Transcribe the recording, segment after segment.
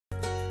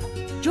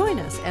Join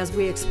us as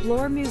we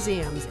explore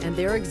museums and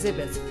their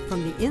exhibits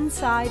from the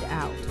inside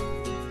out.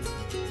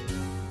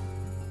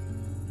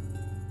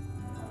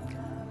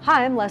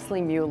 Hi, I'm Leslie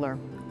Mueller.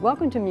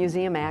 Welcome to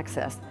Museum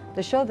Access,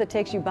 the show that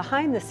takes you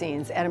behind the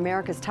scenes at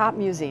America's top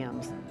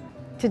museums.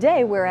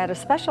 Today we're at a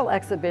special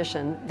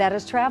exhibition that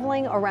is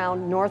traveling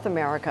around North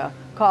America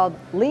called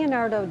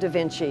Leonardo da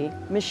Vinci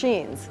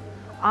Machines,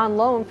 on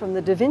loan from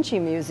the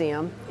DaVinci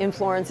Museum in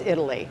Florence,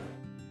 Italy.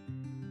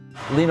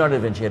 Leonardo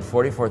da Vinci had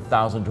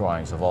 44,000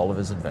 drawings of all of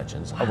his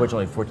inventions, of which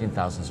only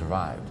 14,000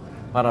 survived.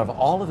 But out of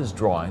all of his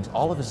drawings,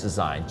 all of his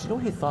designs, do you know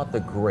what he thought the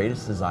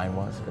greatest design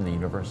was in the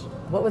universe?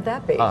 What would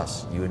that be?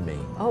 Us, you and me.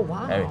 Oh,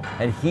 wow.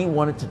 And he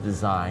wanted to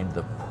design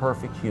the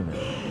perfect human.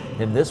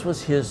 And this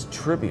was his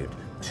tribute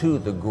to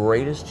the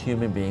greatest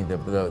human being.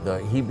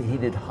 He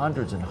did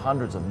hundreds and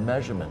hundreds of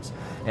measurements,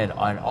 and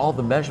all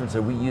the measurements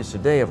that we use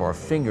today of our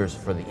fingers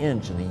for the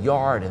inch and the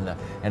yard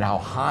and how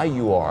high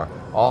you are,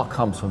 all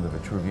comes from the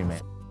Vitruvian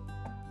Man.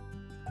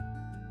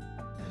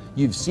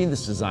 You've seen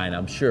this design,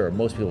 I'm sure.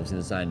 Most people have seen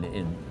this design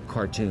in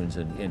cartoons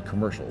and in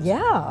commercials.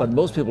 Yeah. But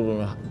most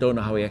people don't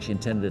know how he actually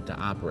intended it to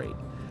operate.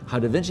 How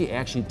Da Vinci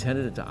actually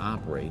intended it to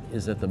operate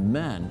is that the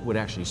men would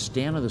actually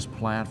stand on this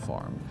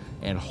platform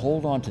and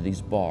hold on to these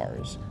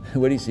bars.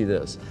 What do you see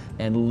this?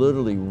 And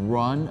literally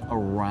run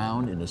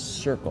around in a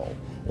circle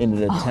in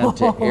an attempt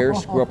to air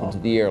screw up into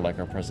the air like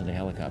our present-day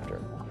helicopter.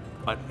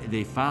 But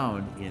they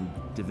found in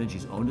Da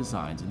Vinci's own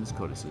designs in his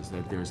codices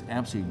that there's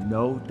absolutely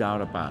no doubt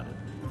about it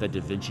that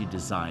Da Vinci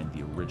designed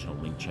the original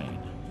link chain.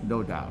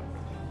 No doubt.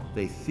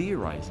 They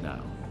theorize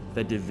now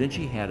that Da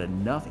Vinci had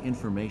enough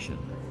information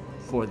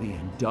for the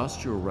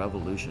Industrial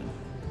Revolution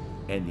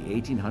and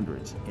the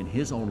 1800s in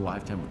his own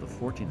lifetime of the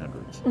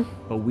 1400s,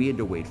 but we had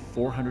to wait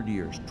 400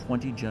 years,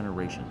 20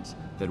 generations,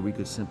 that we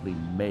could simply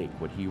make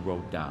what he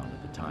wrote down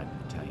at the time of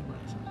the Italian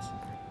Renaissance.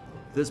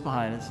 This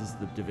behind us is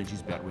the Da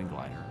Vinci's Batwing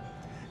glider.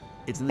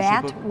 It's in the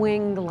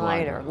Batwing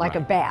glider, like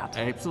right. a bat.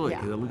 Absolutely.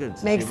 Yeah. Look at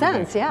it. Makes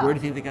sense, yeah. Where do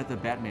you think they got the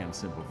Batman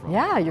symbol from?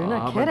 Yeah, you're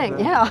not kidding,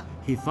 yeah.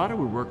 He thought it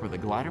would work where the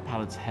glider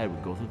pilot's head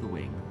would go through the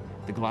wing.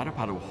 The glider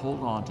pilot would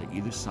hold on to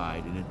either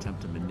side and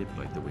attempt to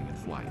manipulate the wing in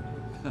flight.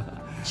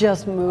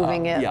 Just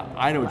moving it. Yeah,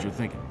 I know what you're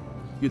thinking.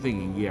 You're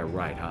thinking, yeah,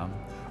 right, huh?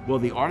 Well,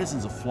 the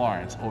artisans of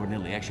Florence over in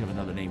Italy actually have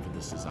another name for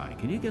this design.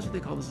 Can you guess what they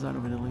call this design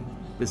over in Italy?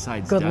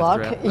 Besides Good death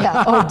luck. trap?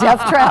 Yeah. Oh,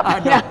 death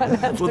trap.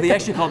 Yeah, well, they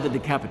actually call it the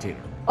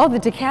decapitator. Oh, the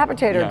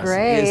decapitator. Yes.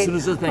 Great. As soon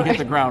as this thing hit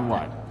the ground,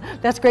 what?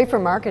 That's great for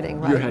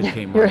marketing, right? Your head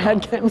came Your right head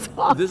off. comes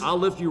off. I'll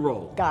lift you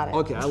roll. Got it.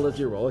 Okay, I'll lift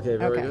you roll. Okay,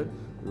 very good.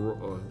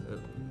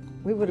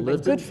 We would have been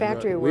good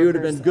factory workers. We would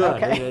have been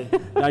good. Okay.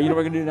 Now, you know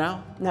what we're going to do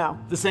now? No.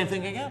 The same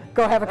thing again.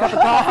 Go have a cup of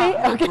coffee?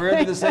 Okay. We're going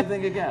to do the same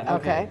thing again.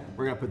 Okay.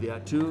 We're going to put the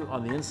two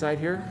on the inside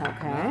here.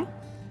 Okay.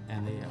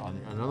 And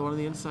another one on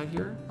the inside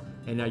here.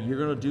 And now you're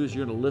going to do is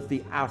you're going to lift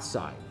the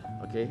outside.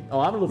 Okay? Oh,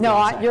 I'm going to lift the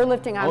outside. No, you're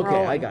lifting, I'm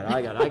rolling. Okay, I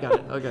got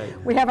it. Okay.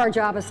 We have our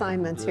job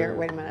assignments here.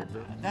 Wait a minute.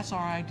 That's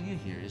our idea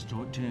here, is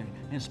to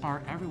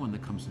inspire everyone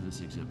that comes to this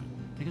exhibit.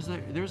 Because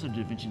there's a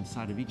Da Vinci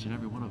inside of each and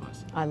every one of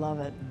us. I love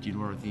it. Do you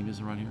know what our theme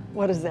is around here?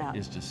 What is that?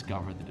 It's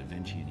discover the Da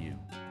Vinci in you.